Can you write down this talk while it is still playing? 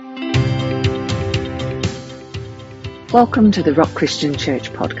Welcome to the Rock Christian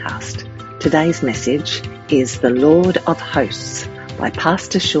Church podcast. Today's message is The Lord of Hosts by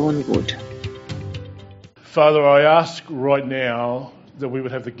Pastor Sean Wood. Father, I ask right now that we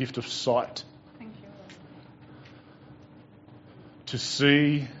would have the gift of sight. Thank you, Lord. To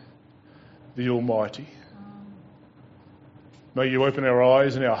see the Almighty. May you open our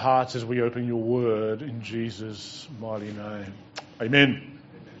eyes and our hearts as we open your word in Jesus' mighty name. Amen.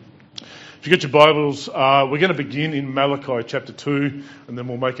 If you get your Bibles, we're going to begin in Malachi chapter 2, and then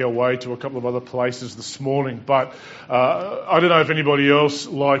we'll make our way to a couple of other places this morning. But I don't know if anybody else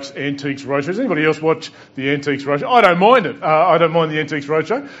likes Antiques Roadshow. Does anybody else watch the Antiques Roadshow? I don't mind it. I don't mind the Antiques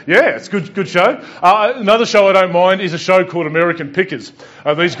Roadshow. Yeah, it's good show. Another show I don't mind is a show called American Pickers.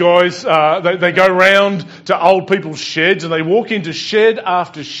 These guys, they go round to old people's sheds, and they walk into shed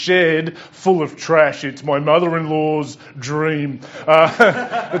after shed full of trash. It's my mother-in-law's dream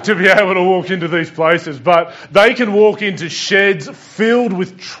to be able to walk into these places, but they can walk into sheds filled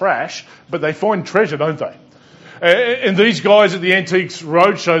with trash, but they find treasure, don't they? And these guys at the Antiques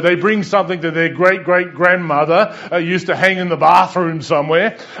Roadshow, they bring something that their great-great-grandmother used to hang in the bathroom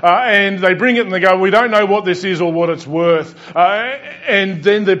somewhere, and they bring it and they go, we don't know what this is or what it's worth. And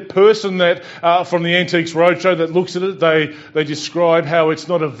then the person that from the Antiques Roadshow that looks at it, they describe how it's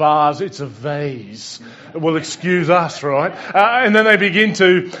not a vase, it's a vase. Well, excuse us, right? And then they begin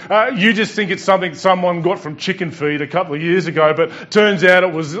to, you just think it's something someone got from chicken feed a couple of years ago, but turns out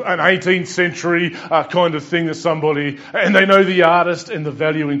it was an 18th century kind of thing that somebody, and they know the artist, and the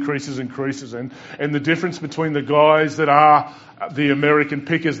value increases. And the difference between the guys that are the American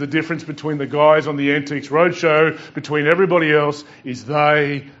Pickers, the difference between the guys on the Antiques Roadshow, between everybody else, is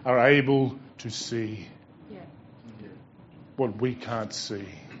they are able to see what we can't see.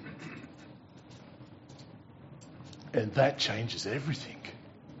 And that changes everything.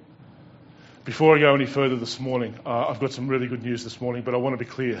 Before I go any further this morning, I've got some really good news this morning, but I want to be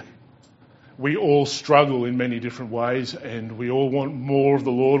clear. We all struggle in many different ways, and we all want more of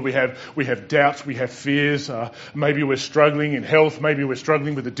the Lord. We have doubts, we have fears. Maybe we're struggling in health, maybe we're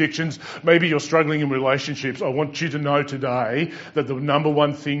struggling with addictions, maybe you're struggling in relationships. I want you to know today that the number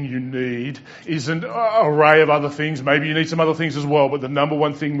one thing you need isn't an array of other things. Maybe you need some other things as well, but the number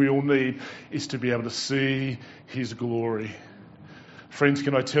one thing we all need is to be able to see His glory. Friends,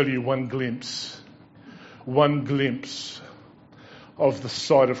 can I tell you one glimpse of the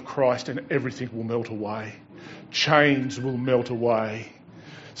sight of Christ, and everything will melt away. Chains will melt away.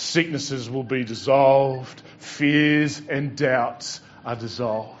 Sicknesses will be dissolved. Fears and doubts are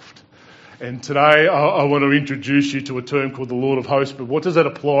dissolved. And today I want to introduce you to a term called the Lord of Hosts. But what does that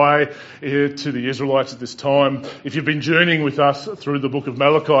apply to the Israelites at this time? If you've been journeying with us through the book of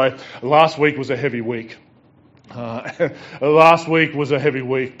Malachi, last week was a heavy week. Last week was a heavy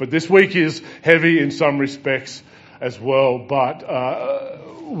week, but this week is heavy in some respects as well. But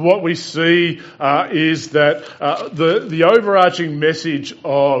what we see is that the overarching message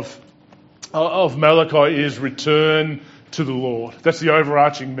of Malachi is return to the Lord. That's the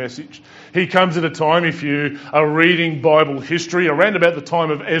overarching message. He comes at a time, if you are reading Bible history, around about the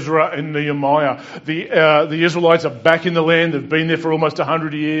time of Ezra and Nehemiah. The Israelites are back in the land. They've been there for almost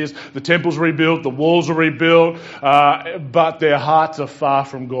 100 years. The temple's rebuilt, the walls are rebuilt, but their hearts are far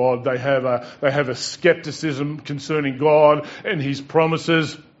from God. They have a skepticism concerning God and His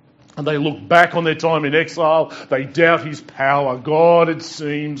promises. And they look back on their time in exile. They doubt His power. God, it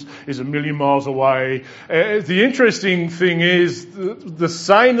seems, is a million miles away. The interesting thing is the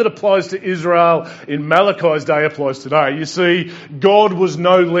same that applies to Israel in Malachi's day applies today. You see, God was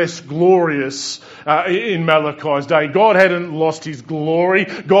no less glorious in Malachi's day. God hadn't lost His glory.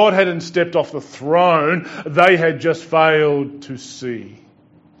 God hadn't stepped off the throne. They had just failed to see.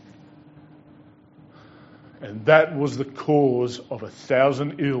 And that was the cause of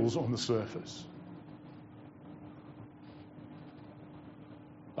 1,000 ills on the surface.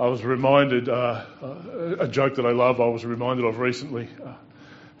 I was reminded, a joke that I love, I was reminded of recently.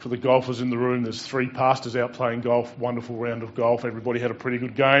 For the golfers in the room, there's 3 pastors out playing golf, wonderful round of golf. Everybody had a pretty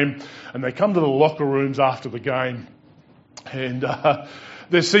good game. And they come to the locker rooms after the game. And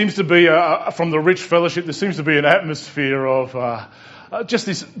there seems to be, from the rich fellowship, there seems to be an atmosphere of just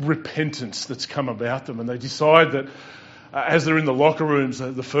this repentance that's come about them. And they decide that as they're in the locker rooms,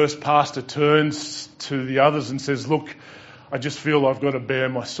 the first pastor turns to the others and says, look, I just feel I've got to bare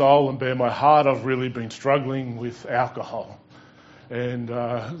my soul and bare my heart. I've really been struggling with alcohol. And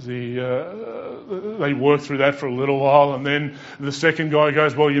they work through that for a little while, and then the second guy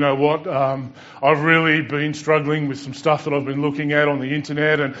goes, well, you know what, I've really been struggling with some stuff that I've been looking at on the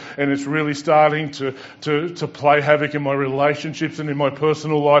internet, and it's really starting to play havoc in my relationships and in my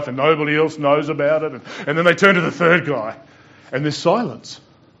personal life, and nobody else knows about it. And then they turn to the third guy, and there's silence.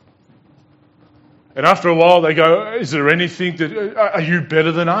 And after a while they go, is there anything are you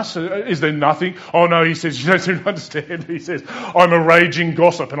better than us? Is there nothing? Oh no, he says, you don't seem to understand. He says, I'm a raging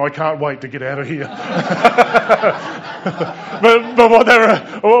gossip and I can't wait to get out of here. but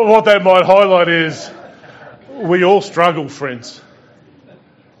what that might highlight is, we all struggle, friends.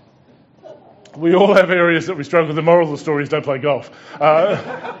 We all have areas that we struggle. The moral of the story is don't play golf. And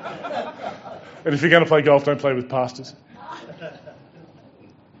if you're going to play golf, don't play with pastors.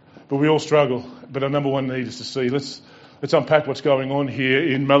 But we all struggle. But our number one need is to see. Let's unpack what's going on here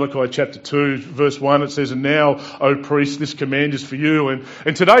in Malachi chapter 2, verse 1. It says, and now, O priest, this command is for you. And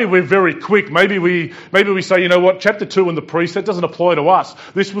today we're very quick. Maybe we say, you know what, chapter 2 and the priest, that doesn't apply to us.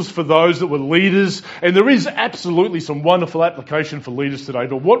 This was for those that were leaders. And there is absolutely some wonderful application for leaders today.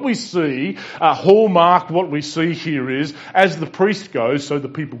 But what we see, what we see here is, as the priest goes, so the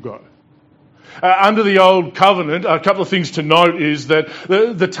people go. Under the old covenant, a couple of things to note is that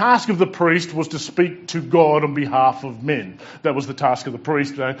the task of the priest was to speak to God on behalf of men. That was the task of the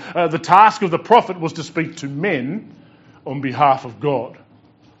priest. The task of the prophet was to speak to men on behalf of God.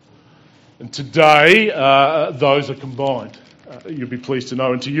 And today, those are combined. You'll be pleased to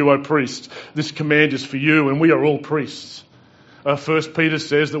know. And to you, O priest, this command is for you, and we are all priests. First Peter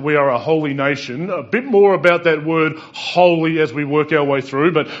says that we are a holy nation. A bit more about that word holy as we work our way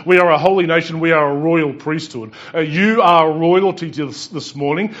through, but we are a holy nation. We are a royal priesthood. You are royalty this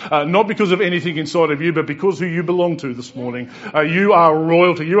morning, not because of anything inside of you, but because who you belong to this morning. You are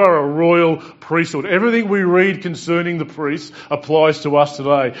royalty. You are a royal priesthood. Everything we read concerning the priests applies to us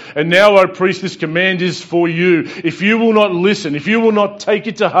today. And now, O priest, this command is for you. If you will not listen, if you will not take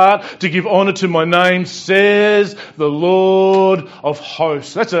it to heart to give honour to my name, says the Lord of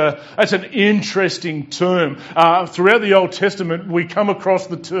hosts. That's an interesting term. Throughout the Old Testament, we come across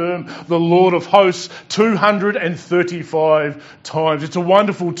the term the Lord of hosts 235 times. It's a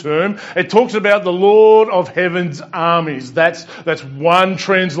wonderful term. It talks about the Lord of heaven's armies. That's one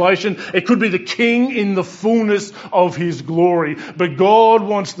translation. It could be the King in the fullness of his glory. But God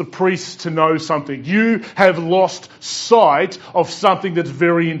wants the priests to know something. You have lost sight of something that's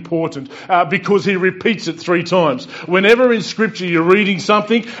very important because he repeats it 3 times. Whenever in Scripture you're reading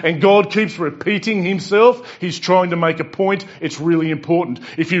something and God keeps repeating himself, he's trying to make a point. It's really important.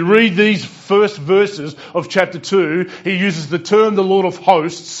 If you read these first verses of chapter 2, he uses the term the Lord of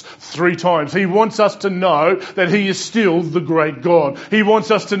hosts 3 times. He wants us to know that he is still the great God. He wants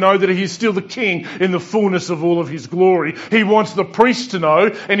us to know that he is still the King in the fullness of all of his glory. He wants the priests to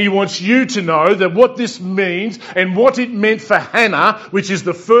know, and he wants you to know that what this means and what it meant for Hannah, which is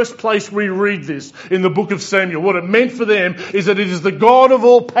the first place we read this in the book of Samuel. What it meant for them is that it is the God of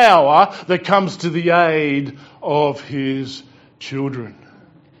all power that comes to the aid of his children.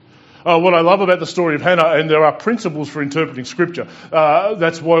 What I love about the story of Hannah, and there are principles for interpreting Scripture.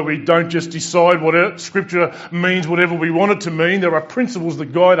 That's why we don't just decide what Scripture means, whatever we want it to mean. There are principles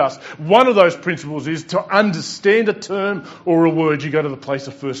that guide us. One of those principles is to understand a term or a word, you go to the place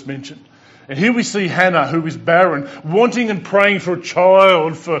of first mention. And here we see Hannah, who is barren, wanting and praying for a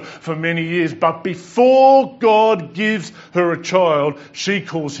child for many years. But before God gives her a child, she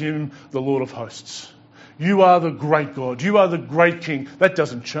calls him the Lord of hosts. You are the great God. You are the great King. That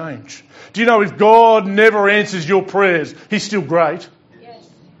doesn't change. Do you know if God never answers your prayers, he's still great? Yes.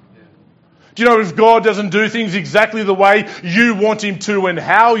 Do you know if God doesn't do things exactly the way you want him to and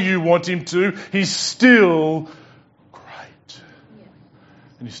how you want him to, he's still great.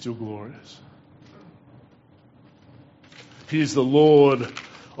 And he's still glorious. He is the Lord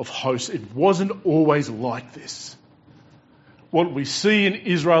of hosts. It wasn't always like this. What we see in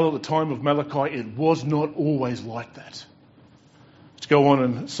Israel at the time of Malachi, it was not always like that. Let's go on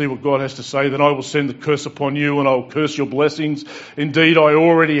and see what God has to say. Then I will send the curse upon you, and I will curse your blessings. Indeed, I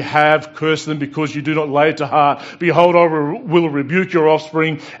already have cursed them because you do not lay it to heart. Behold, I will rebuke your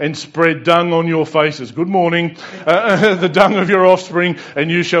offspring and spread dung on your faces. Good morning. The dung of your offspring,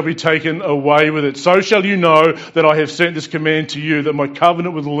 and you shall be taken away with it. So shall you know that I have sent this command to you, that my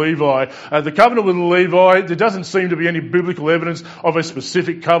covenant with Levi. The covenant with Levi, there doesn't seem to be any biblical evidence of a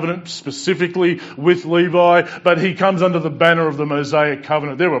specific covenant specifically with Levi, but he comes under the banner of the Mosaic Mosaic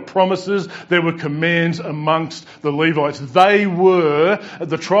covenant. There were promises, there were commands amongst the Levites.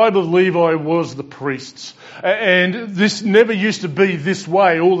 The tribe of Levi was the priests. And this never used to be this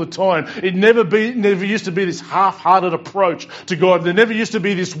way all the time. It never used to be this half-hearted approach to God. There never used to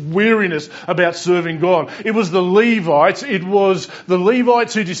be this weariness about serving God. It was the Levites. It was the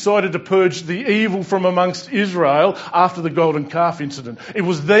Levites who decided to purge the evil from amongst Israel after the golden calf incident. It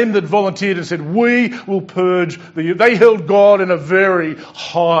was them that volunteered and said, we will purge They held God in a very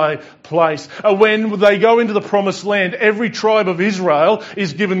high place. When they go into the promised land, every tribe of Israel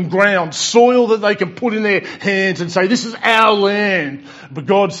is given ground, soil that they can put in their hands and say, this is our land. But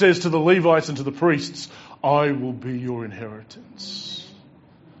God says to the Levites and to the priests, I will be your inheritance.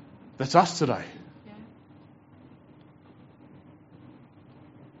 That's us today.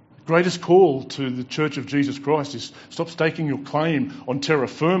 The greatest call to the Church of Jesus Christ is stop staking your claim on terra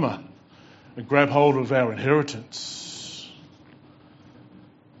firma and grab hold of our inheritance.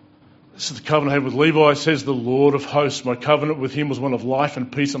 This is the covenant I have with Levi, says the Lord of hosts. My covenant with him was one of life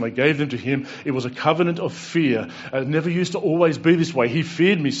and peace, and I gave them to him. It was a covenant of fear. It never used to always be this way. He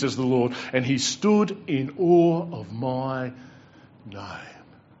feared me, says the Lord, and he stood in awe of my name.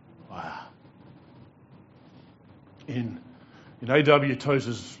 Wow. In A.W.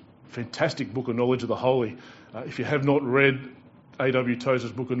 Tozer's fantastic book of Knowledge of the Holy, if you have not read A.W.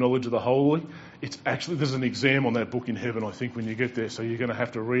 Tozer's book of Knowledge of the Holy, there's an exam on that book in heaven, I think, when you get there, so you're going to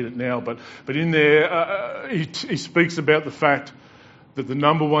have to read it now. But in there, he speaks about the fact that the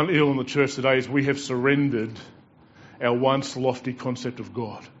number one ill in the church today is we have surrendered our once lofty concept of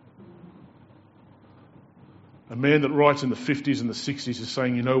God. A man that writes in the 50s and the 60s is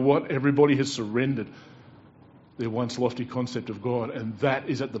saying, you know what? Everybody has surrendered their once lofty concept of God, and that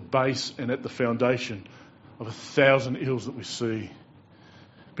is at the base and at the foundation of 1,000 ills that we see,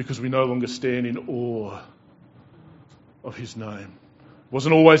 because we no longer stand in awe of his name. It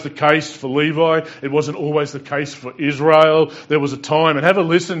wasn't always the case for Levi. It wasn't always the case for Israel. There was a time, and have a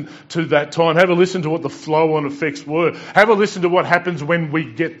listen to that time. Have a listen to what the flow-on effects were. Have a listen to what happens when we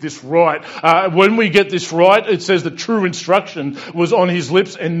get this right. When we get this right, it says that true instruction was on his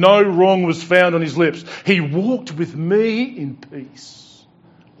lips and no wrong was found on his lips. He walked with me in peace.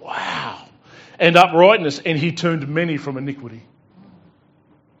 Wow. And uprightness, and he turned many from iniquity.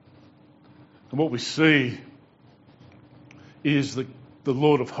 And what we see is the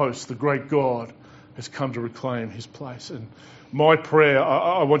Lord of hosts, the great God, has come to reclaim his place. And my prayer,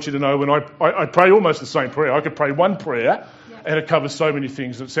 I want you to know, when I pray almost the same prayer. I could pray one prayer and it covers so many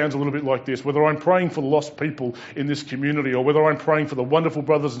things. It sounds a little bit like this. Whether I'm praying for lost people in this community or whether I'm praying for the wonderful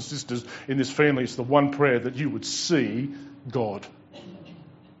brothers and sisters in this family, it's the one prayer that you would see God.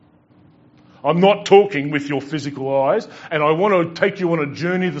 I'm not talking with your physical eyes, and I want to take you on a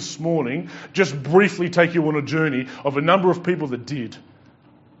journey this morning, just briefly take you on a journey of a number of people that did.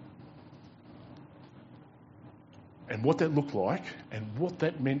 And what that looked like, and what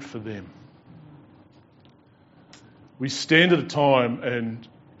that meant for them. We stand at a time, and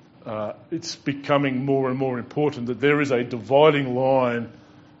it's becoming more and more important, that there is a dividing line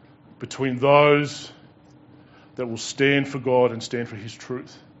between those that will stand for God and stand for his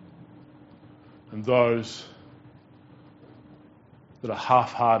truth, and those that are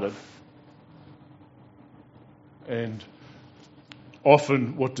half-hearted. And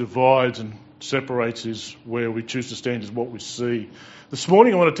often what divides and separates is where we choose to stand, is what we see. This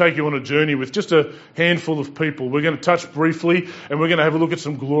morning I want to take you on a journey with just a handful of people. We're going to touch briefly and we're going to have a look at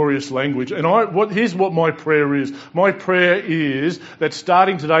some glorious language. And here's what my prayer is. My prayer is that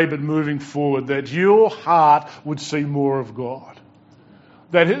starting today but moving forward, that your heart would see more of God.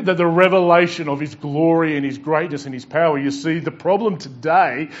 That the revelation of his glory and his greatness and his power. You see, the problem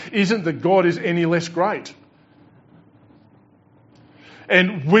today isn't that God is any less great.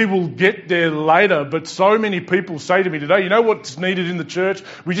 And we will get there later, but so many people say to me today, you know what's needed in the church?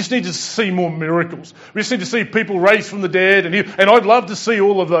 We just need to see more miracles. We just need to see people raised from the dead, and I'd love to see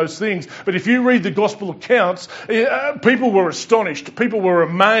all of those things. But if you read the gospel accounts, people were astonished, people were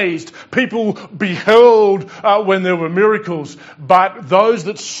amazed, people beheld when there were miracles. But those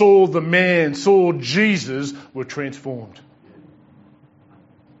that saw the man, saw Jesus, were transformed.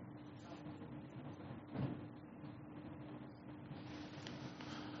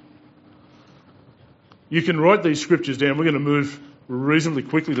 You can write these scriptures down. We're going to move reasonably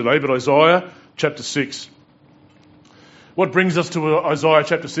quickly today, but Isaiah chapter 6. What brings us to Isaiah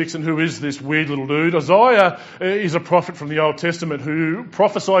chapter 6, and who is this weird little dude? Isaiah is a prophet from the Old Testament who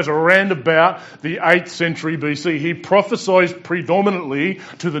prophesies around about the 8th century BC. He prophesies predominantly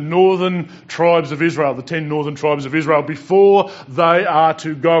to the northern tribes of Israel, the 10 northern tribes of Israel, before they are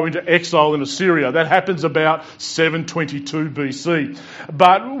to go into exile in Assyria. That happens about 722 BC.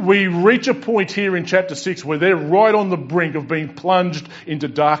 But we reach a point here in chapter 6 where they're right on the brink of being plunged into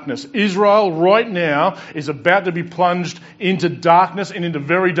darkness. Israel right now is about to be plunged into darkness and into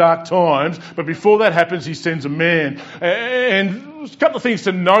very dark times. But before that happens, he sends a man. And a couple of things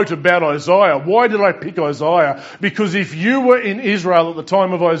to note about Isaiah. Why did I pick Isaiah? Because if you were in Israel at the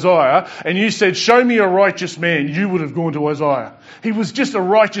time of Isaiah and you said, show me a righteous man, you would have gone to Isaiah. He was just a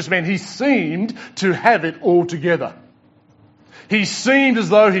righteous man. He seemed to have it all together. He seemed as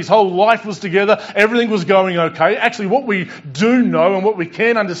though his whole life was together, everything was going okay. Actually, what we do know and what we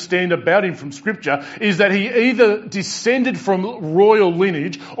can understand about him from Scripture is that he either descended from royal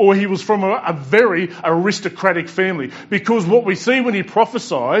lineage or he was from a very aristocratic family. Because what we see when he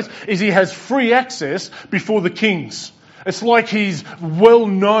prophesies is he has free access before the kings. It's like he's well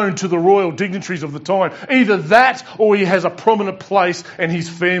known to the royal dignitaries of the time. Either that or he has a prominent place and his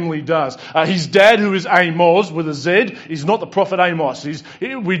family does. His dad, who is Amos with a Z, is not the prophet Amos.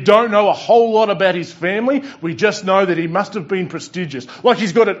 We don't know a whole lot about his family. We just know that he must have been prestigious. Like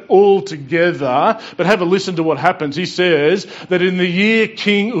he's got it all together. But have a listen to what happens. He says that in the year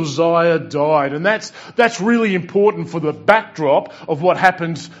King Uzziah died. And that's really important for the backdrop of what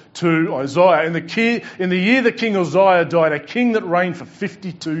happens to Isaiah. In the year that King Uzziah died, a king that reigned for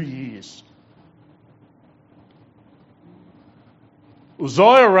 52 years.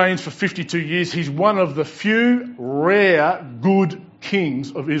 Uzziah reigns for 52 years. He's one of the few rare good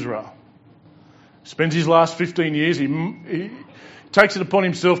kings of Israel. Spends his last 15 years, he takes it upon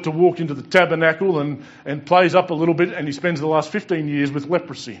himself to walk into the tabernacle and plays up a little bit, and he spends the last 15 years with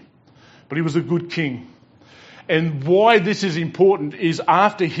leprosy. But he was a good king. And why this is important is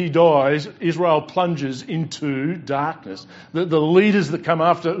after he dies, Israel plunges into darkness. The leaders that come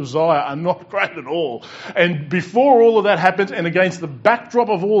after Uzziah are not great at all. And before all of that happens, and against the backdrop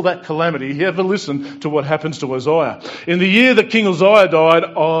of all that calamity, have a listen to what happens to Isaiah. In the year that King Uzziah died,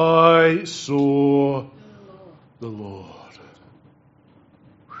 I saw the Lord.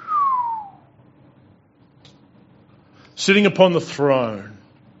 Sitting upon the throne.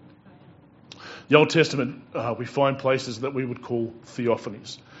 The Old Testament, we find places that we would call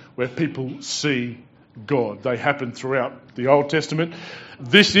theophanies, where people see God. They happen throughout the Old Testament.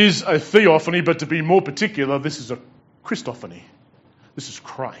 This is a theophany, but to be more particular, this is a Christophany. This is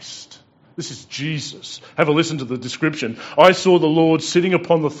Christ. This is Jesus. Have a listen to the description. I saw the Lord sitting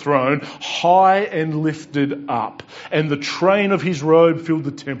upon the throne, high and lifted up, and the train of his robe filled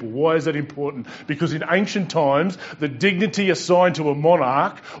the temple. Why is that important? Because in ancient times, the dignity assigned to a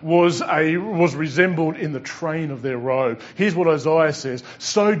monarch was resembled in the train of their robe. Here's what Isaiah says.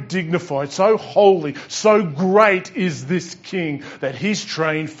 So dignified, so holy, so great is this king that his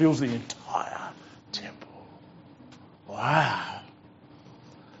train fills the entire temple. Wow.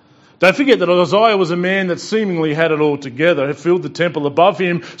 Don't forget that Isaiah was a man that seemingly had it all together. He filled the temple. Above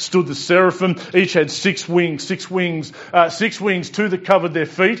him stood the seraphim. Each had six wings, two that covered their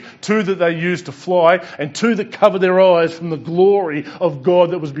feet, two that they used to fly, and two that covered their eyes from the glory of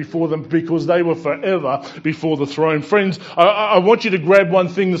God that was before them, because they were forever before the throne. Friends, I want you to grab one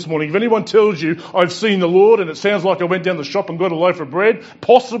thing this morning. If anyone tells you, I've seen the Lord and it sounds like I went down the shop and got a loaf of bread,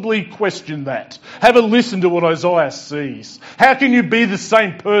 possibly question that. Have a listen to what Isaiah sees. How can you be the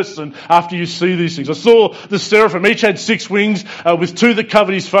same person after you see these things? I saw the seraphim. Each had six wings, with two that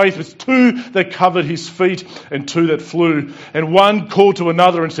covered his face, with two that covered his feet, and two that flew. And one called to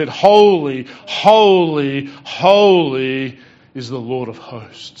another and said, Holy, holy, holy is the Lord of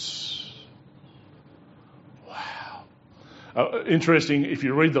hosts. Interesting, if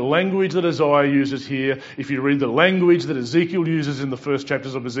you read the language that Isaiah uses here, if you read the language that Ezekiel uses in the first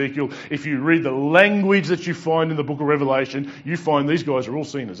chapters of Ezekiel, if you read the language that you find in the book of Revelation, you find these guys are all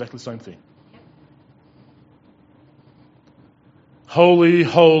saying exactly the same thing. Holy,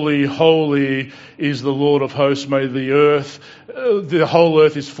 holy, holy is the Lord of hosts. May the whole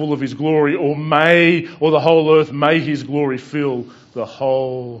earth is full of his glory, or the whole earth, may his glory fill the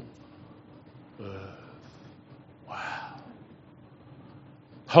whole earth. Wow.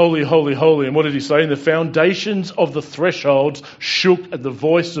 Holy, holy, holy. And what did he say? And the foundations of the thresholds shook at the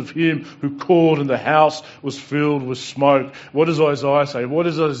voice of him who called, and the house was filled with smoke. What does Isaiah say? What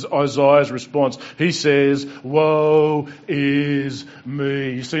is Isaiah's response? He says, woe is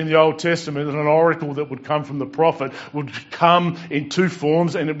me. You see, in the Old Testament, an oracle that would come from the prophet would come in two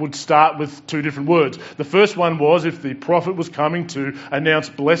forms, and it would start with two different words. The first one was, if the prophet was coming to announce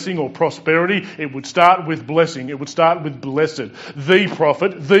blessing or prosperity, it would start with blessing. It would start with blessed. The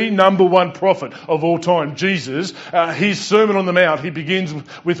prophet, the number one prophet of all time, Jesus, his Sermon on the Mount, he begins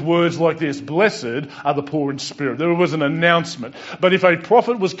with words like this: blessed are the poor in spirit. There was an announcement. But if a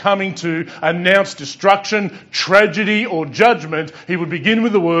prophet was coming to announce destruction, tragedy or judgment, he would begin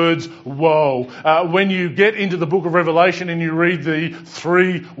with the words, woe. When you get into the book of Revelation and you read the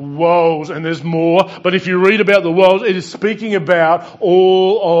three woes, and there's more, but if you read about the woes, it is speaking about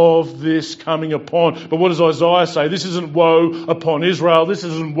all of this coming upon. But what does Isaiah say? This isn't woe upon Israel. This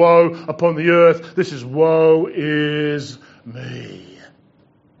isn't woe upon the earth. This is woe is me.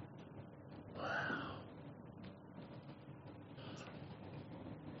 Wow.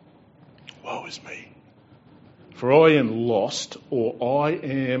 Woe is me. For I am lost, or I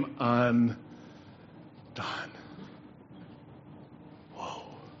am undone. Whoa.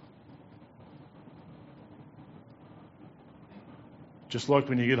 Just like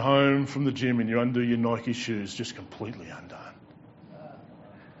when you get home from the gym and you undo your Nike shoes, just completely undone.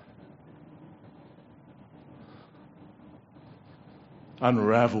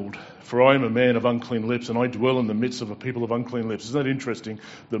 Unravelled. For I am a man of unclean lips, and I dwell in the midst of a people of unclean lips. Isn't that interesting?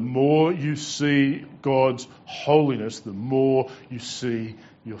 The more you see God's holiness, the more you see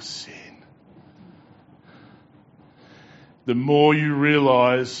your sin. The more you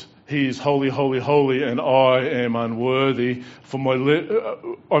realise He is holy, holy, holy, and I am unworthy. For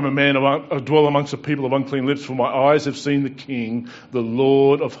I'm a man I dwell amongst a people of unclean lips. For my eyes have seen the King, the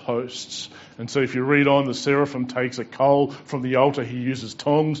Lord of hosts. And so if you read on, the seraphim takes a coal from the altar. He uses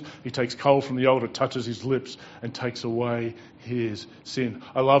tongs. He takes coal from the altar, touches his lips, and takes away his sin.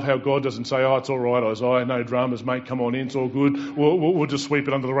 I love how God doesn't say, oh, it's all right, Isaiah, no dramas, mate, come on in, it's all good. We'll just sweep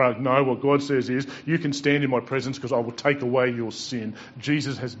it under the rug. No, what God says is, you can stand in my presence because I will take away your sin.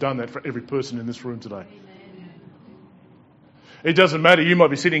 Jesus has done that for every person in this room today. It doesn't matter. You might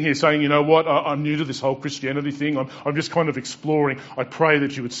be sitting here saying, you know what, I'm new to this whole Christianity thing. I'm just kind of exploring. I pray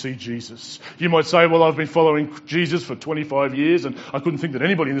that you would see Jesus. You might say, well, I've been following Jesus for 25 years, and I couldn't think that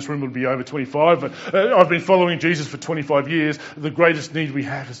anybody in this room would be over 25, but I've been following Jesus for 25 years. The greatest need we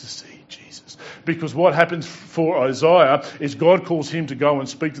have is to see Jesus. Because what happens for Isaiah is God calls him to go and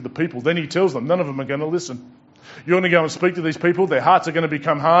speak to the people. Then he tells them, none of them are going to listen. You're going to go and speak to these people. Their hearts are going to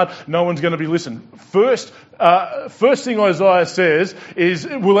become hard. No one's going to be listening. First thing Isaiah says is,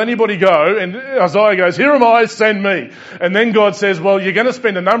 will anybody go? And Isaiah goes, here am I, send me. And then God says, well, you're going to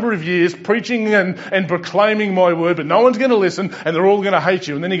spend a number of years preaching and proclaiming my word, but no one's going to listen, and they're all going to hate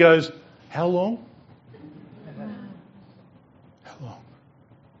you. And then he goes, how long? How long?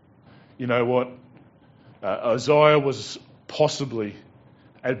 You know what? Isaiah was possibly,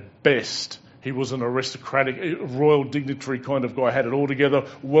 at best, he was an aristocratic, royal dignitary kind of guy, had it all together,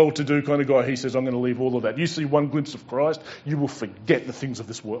 well-to-do kind of guy. He says, I'm going to leave all of that. You see one glimpse of Christ, you will forget the things of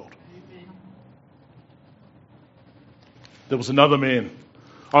this world. Amen. There was another man.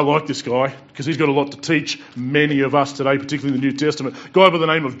 I like this guy because he's got a lot to teach many of us today, particularly in the New Testament. A guy by the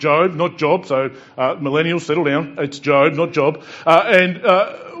name of Job, not Job, so millennials, settle down. It's Job, not Job.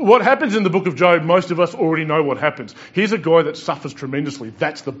 What happens in the book of Job, most of us already know what happens. Here's a guy that suffers tremendously.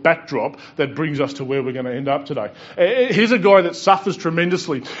 That's the backdrop that brings us to where we're going to end up today. Here's a guy that suffers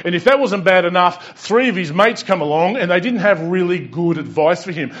tremendously. And if that wasn't bad enough, 3 of his mates come along and they didn't have really good advice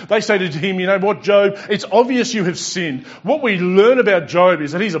for him. They say to him, you know what, Job, it's obvious you have sinned. What we learn about Job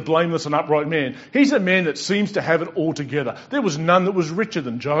is that he's a blameless and upright man. He's a man that seems to have it all together. There was none that was richer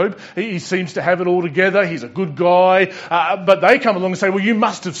than Job. He seems to have it all together. He's a good guy. But they come along and say, well, you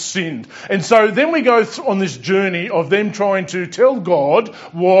must have sinned. And so then we go on this journey of them trying to tell God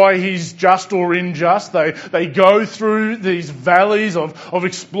why he's just or unjust. They go through these valleys of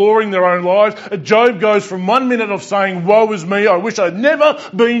exploring their own lives. Job goes from 1 minute of saying, woe is me, I wish I'd never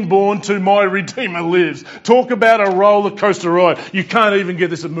been born, to my Redeemer lives. Talk about a roller coaster ride. You can't even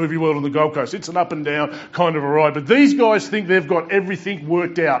get this at Movie World on the Gold Coast. It's an up and down kind of a ride. But these guys think they've got everything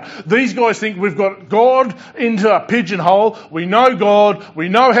worked out. These guys think we've got God into a pigeonhole. We know God. We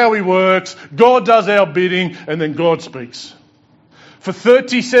know how he works. God does our bidding, and then God speaks. For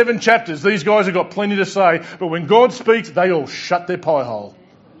 37 chapters, these guys have got plenty to say, but when God speaks, they all shut their pie hole.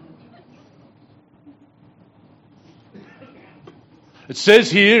 It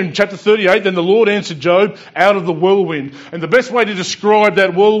says here in chapter 38, then the Lord answered Job out of the whirlwind. And the best way to describe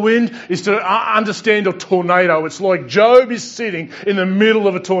that whirlwind is to understand a tornado. It's like Job is sitting in the middle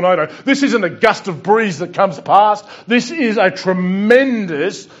of a tornado. This isn't a gust of breeze that comes past. This is a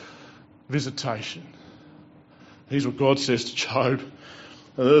tremendous visitation. Here's what God says to Job.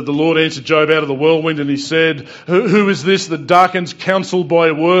 The Lord answered Job out of the whirlwind, and he said, who is this that darkens counsel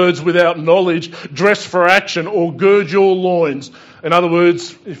by words without knowledge? Dress for action or gird your loins. In other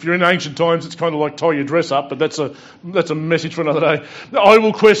words, if you're in ancient times, it's kind of like tie your dress up, but that's a message for another day. I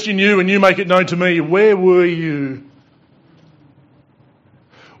will question you and you make it known to me. Where were you?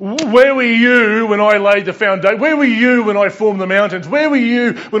 Where were you when I laid the foundation? Where were you when I formed the mountains? Where were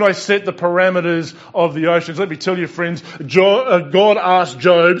you when I set the parameters of the oceans? Let me tell you, friends, God asked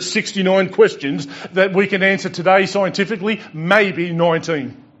Job 69 questions that we can answer today scientifically, maybe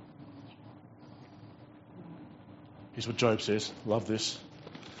 19. Here's what Job says. Love this.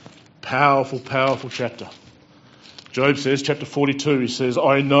 Powerful, powerful chapter. Job says, chapter 42, he says,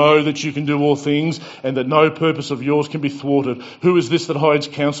 I know that you can do all things and that no purpose of yours can be thwarted. Who is this that hides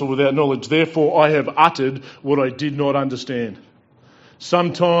counsel without knowledge? Therefore I have uttered what I did not understand.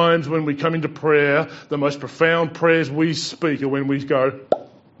 Sometimes when we come into prayer, the most profound prayers we speak are when we go,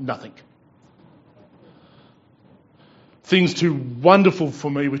 nothing. Things too wonderful for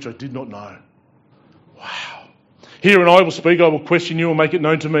me which I did not know. Wow. Hear and I will speak, I will question you and make it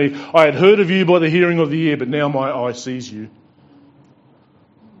known to me. I had heard of you by the hearing of the ear, but now my eye sees you.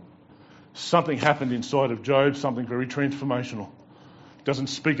 Something happened inside of Job, something very transformational. He doesn't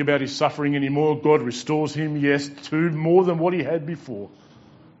speak about his suffering anymore. God restores him, yes, to more than what he had before.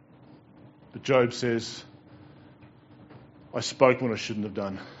 But Job says, I spoke when I shouldn't have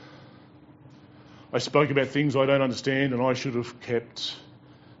done. I spoke about things I don't understand and I should have kept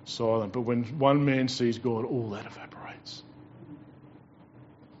silent. But when one man sees God, all that evaporates.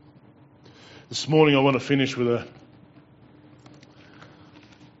 This morning I want to finish with a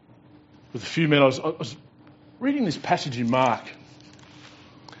few minutes. I was reading this passage in Mark.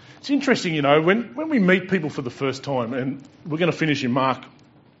 It's interesting, you know, when we meet people for the first time, and we're going to finish in Mark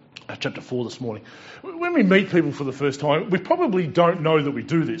chapter 4 this morning. When we meet people for the first time, we probably don't know that we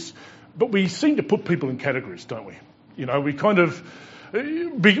do this, but we seem to put people in categories, don't we? You know, we kind of...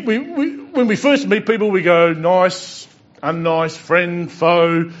 when we first meet people, we go nice, unnice, friend,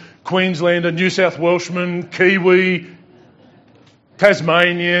 foe, Queenslander, New South Welshman, Kiwi,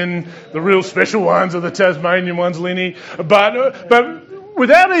 Tasmanian. The real special ones are the Tasmanian ones, Lenny. But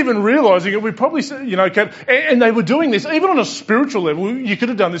without even realising it, we probably, you know, and they were doing this even on a spiritual level. You could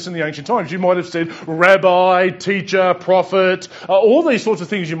have done this in the ancient times. You might have said rabbi, teacher, prophet, all these sorts of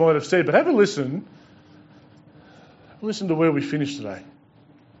things you might have said. But have a listen. Listen to where we finish today.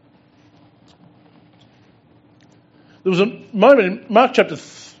 There was a moment in Mark chapter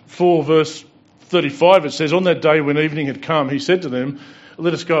 4, verse 35, it says, on that day when evening had come, he said to them,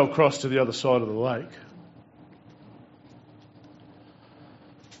 let us go across to the other side of the lake.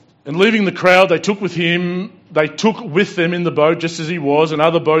 And leaving the crowd, they took with them in the boat just as he was, and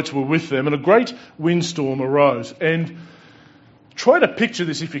other boats were with them, and a great windstorm arose. And try to picture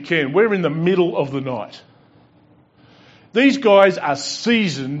this if you can. We're in the middle of the night. These guys are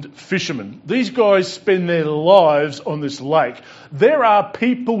seasoned fishermen. These guys spend their lives on this lake. There are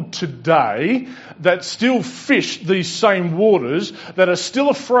people today that still fish these same waters that are still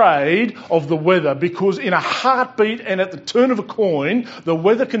afraid of the weather because in a heartbeat and at the turn of a coin, the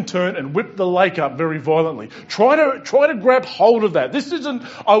weather can turn and whip the lake up very violently. Try to grab hold of that. This isn't,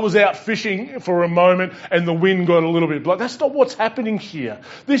 I was out fishing for a moment and the wind got a little bit blown. That's not what's happening here.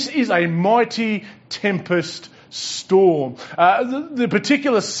 This is a mighty tempest storm. The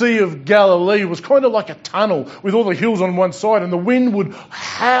particular Sea of Galilee was kind of like a tunnel with all the hills on one side and the wind would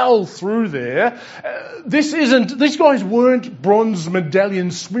howl through there. These guys weren't bronze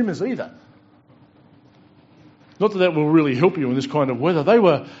medallion swimmers either. Not that will really help you in this kind of weather.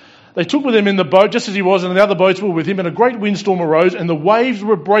 They took with him in the boat just as he was, and the other boats were with him, and a great windstorm arose and the waves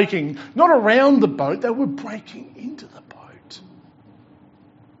were breaking, not around the boat, they were breaking into the boat.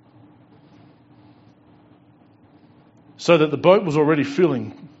 So that the boat was already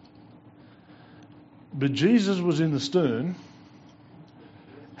filling. But Jesus was in the stern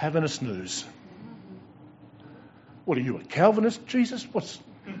having a snooze. What are you, a Calvinist, Jesus?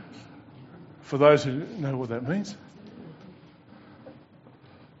 For those who know what that means.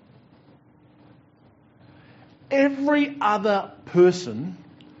 Every other person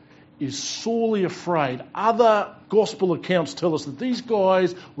is sorely afraid. Other gospel accounts tell us that these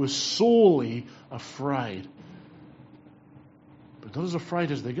guys were sorely afraid. But not as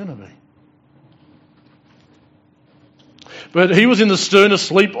afraid as they're going to be. But he was in the stern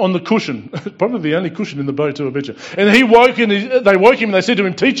asleep on the cushion. Probably the only cushion in the boat too, I bet you. And they woke him and they said to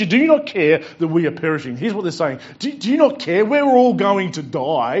him, "Teacher, do you not care that we are perishing?" Here's what they're saying. Do you not care? We're all going to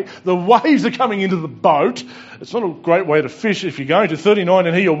die. The waves are coming into the boat. It's not a great way to fish if you're going to. 39,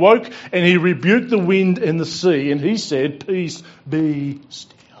 and he awoke and he rebuked the wind and the sea and he said, "Peace, be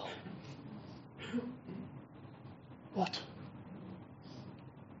still." What?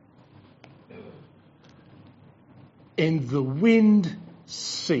 And the wind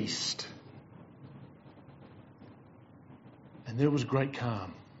ceased. And there was great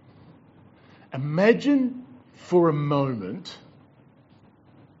calm. Imagine for a moment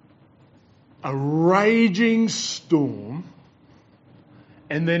a raging storm,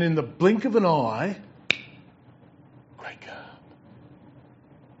 and then in the blink of an eye, great calm.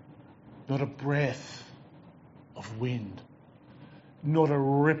 Not a breath of wind, not a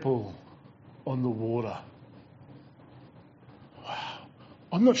ripple on the water. Wow.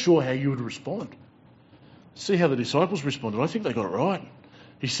 I'm not sure how you would respond. See how the disciples responded. I think they got it right.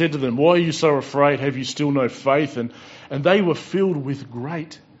 He said to them, "Why are you so afraid? Have you still no faith?" And they were filled with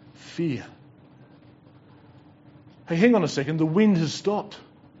great fear. Hey, hang on a second. The wind has stopped.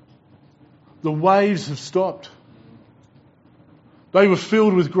 The waves have stopped. They were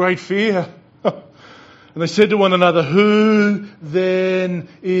filled with great fear. And they said to one another, "Who then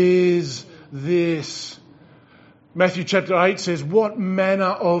is this?" Matthew chapter 8 says, "What manner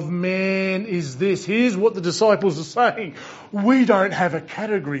of man is this?" Here's what the disciples are saying. "We don't have a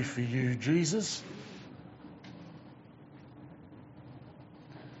category for you, Jesus.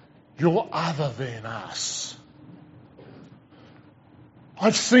 You're other than us.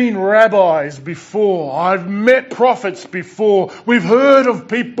 I've seen rabbis before. I've met prophets before. We've heard of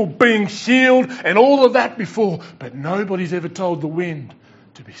people being healed and all of that before. But nobody's ever told the wind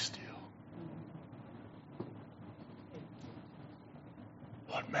to be still.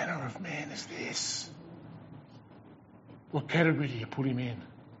 What manner of man is this?" What category do you put him in?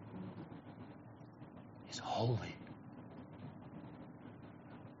 He's holy.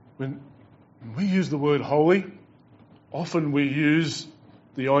 When we use the word holy, often we use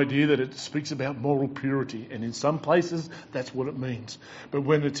the idea that it speaks about moral purity, and in some places that's what it means. But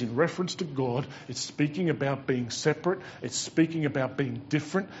when it's in reference to God, it's speaking about being separate, it's speaking about being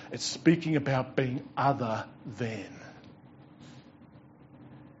different, it's speaking about being other than.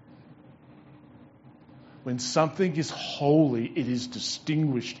 When something is holy, it is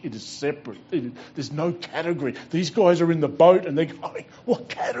distinguished, it is separate. There's no category. These guys are in the boat and they're going, "What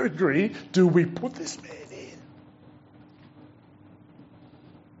category do we put this man in?"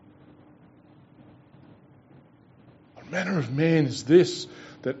 What manner of man is this,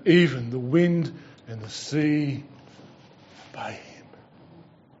 that even the wind and the sea obey him?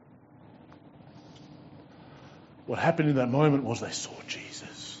 What happened in that moment was they saw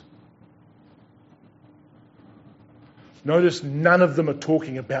Jesus. Notice none of them are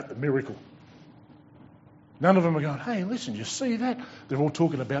talking about the miracle. None of them are going, "Hey, listen, you see that?" They're all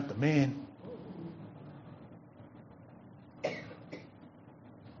talking about the man.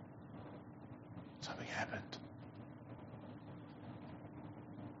 Something happened.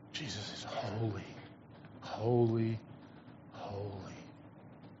 Jesus is holy, holy, holy.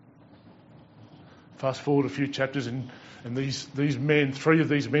 Fast forward a few chapters and these men, 3 of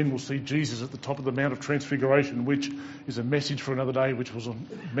these men will see Jesus at the top of the Mount of Transfiguration, which is a message for another day, which was on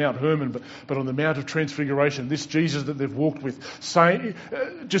Mount Hermon. But on the Mount of Transfiguration, this Jesus that they've walked with, saying,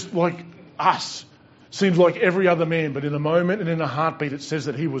 just like us, seems like every other man, but in a moment and in a heartbeat, it says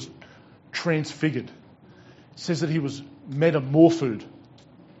that he was transfigured. It says that he was metamorphosed.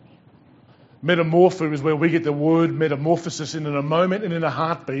 Metamorpho is where we get the word metamorphosis. And in a moment and in a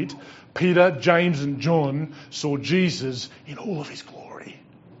heartbeat, Peter, James and John saw Jesus in all of his glory.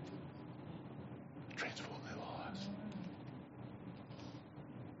 Transformed their lives.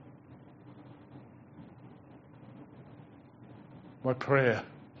 My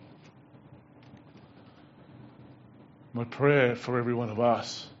prayer for every one of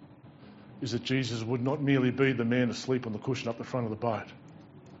us is that Jesus would not merely be the man asleep on the cushion up the front of the boat,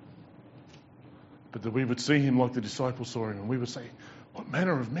 but that we would see him like the disciples saw him and we would say, "What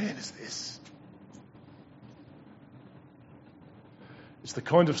manner of man is this?" It's the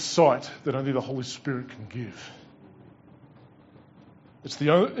kind of sight that only the Holy Spirit can give. It's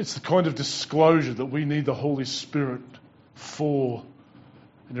the kind of disclosure that we need the Holy Spirit for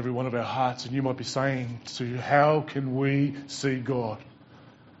in every one of our hearts. And you might be saying to you, "How can we see God?"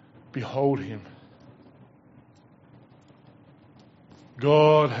 Behold him.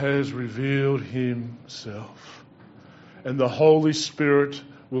 God has revealed himself, and the Holy Spirit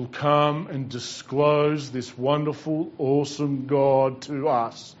will come and disclose this wonderful, awesome God to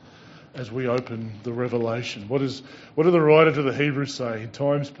us as we open the Revelation. What did the writer to the Hebrews say? In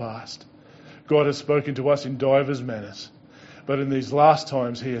times past, God has spoken to us in divers manners, but in these last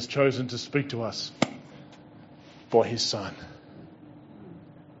times he has chosen to speak to us by his Son.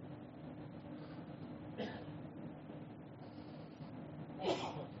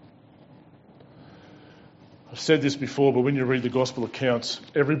 I've said this before, but when you read the Gospel accounts,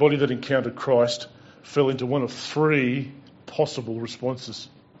 everybody that encountered Christ fell into one of three possible responses.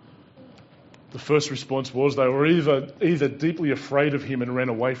 The first response was they were either deeply afraid of him and ran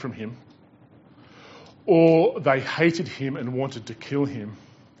away from him, or they hated him and wanted to kill him,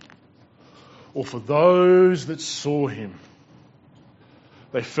 or for those that saw him,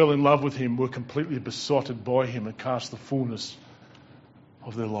 they fell in love with him, were completely besotted by him and cast the fullness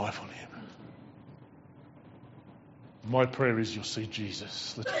of their life on him. My prayer is you'll see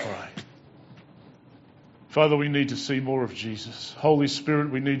Jesus. Let's pray. Father, we need to see more of Jesus. Holy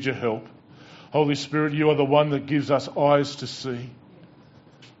Spirit, we need your help. Holy Spirit, you are the one that gives us eyes to see.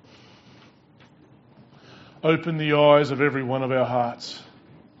 Open the eyes of every one of our hearts.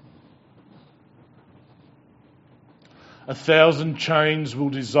 1,000 chains will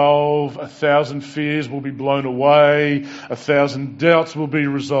dissolve, 1,000 fears will be blown away, 1,000 doubts will be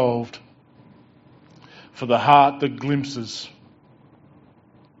resolved. For the heart that glimpses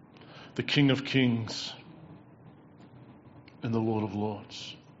the King of Kings and the Lord of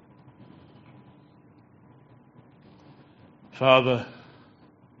Lords. Father,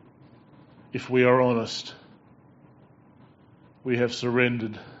 if we are honest, we have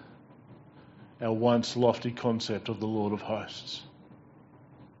surrendered our once lofty concept of the Lord of Hosts.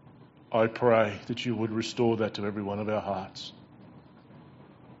 I pray that you would restore that to every one of our hearts.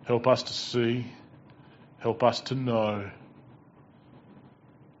 Help us to see. Help us to know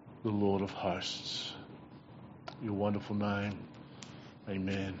the Lord of Hosts. Your wonderful name.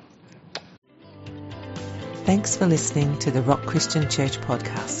 Amen. Thanks for listening to the Rock Christian Church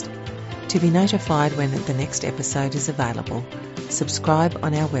podcast. To be notified when the next episode is available, subscribe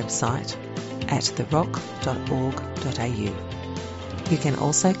on our website at therock.org.au. You can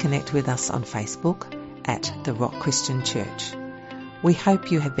also connect with us on Facebook at The Rock Christian Church. We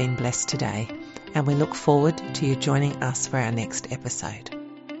hope you have been blessed today, and we look forward to you joining us for our next episode.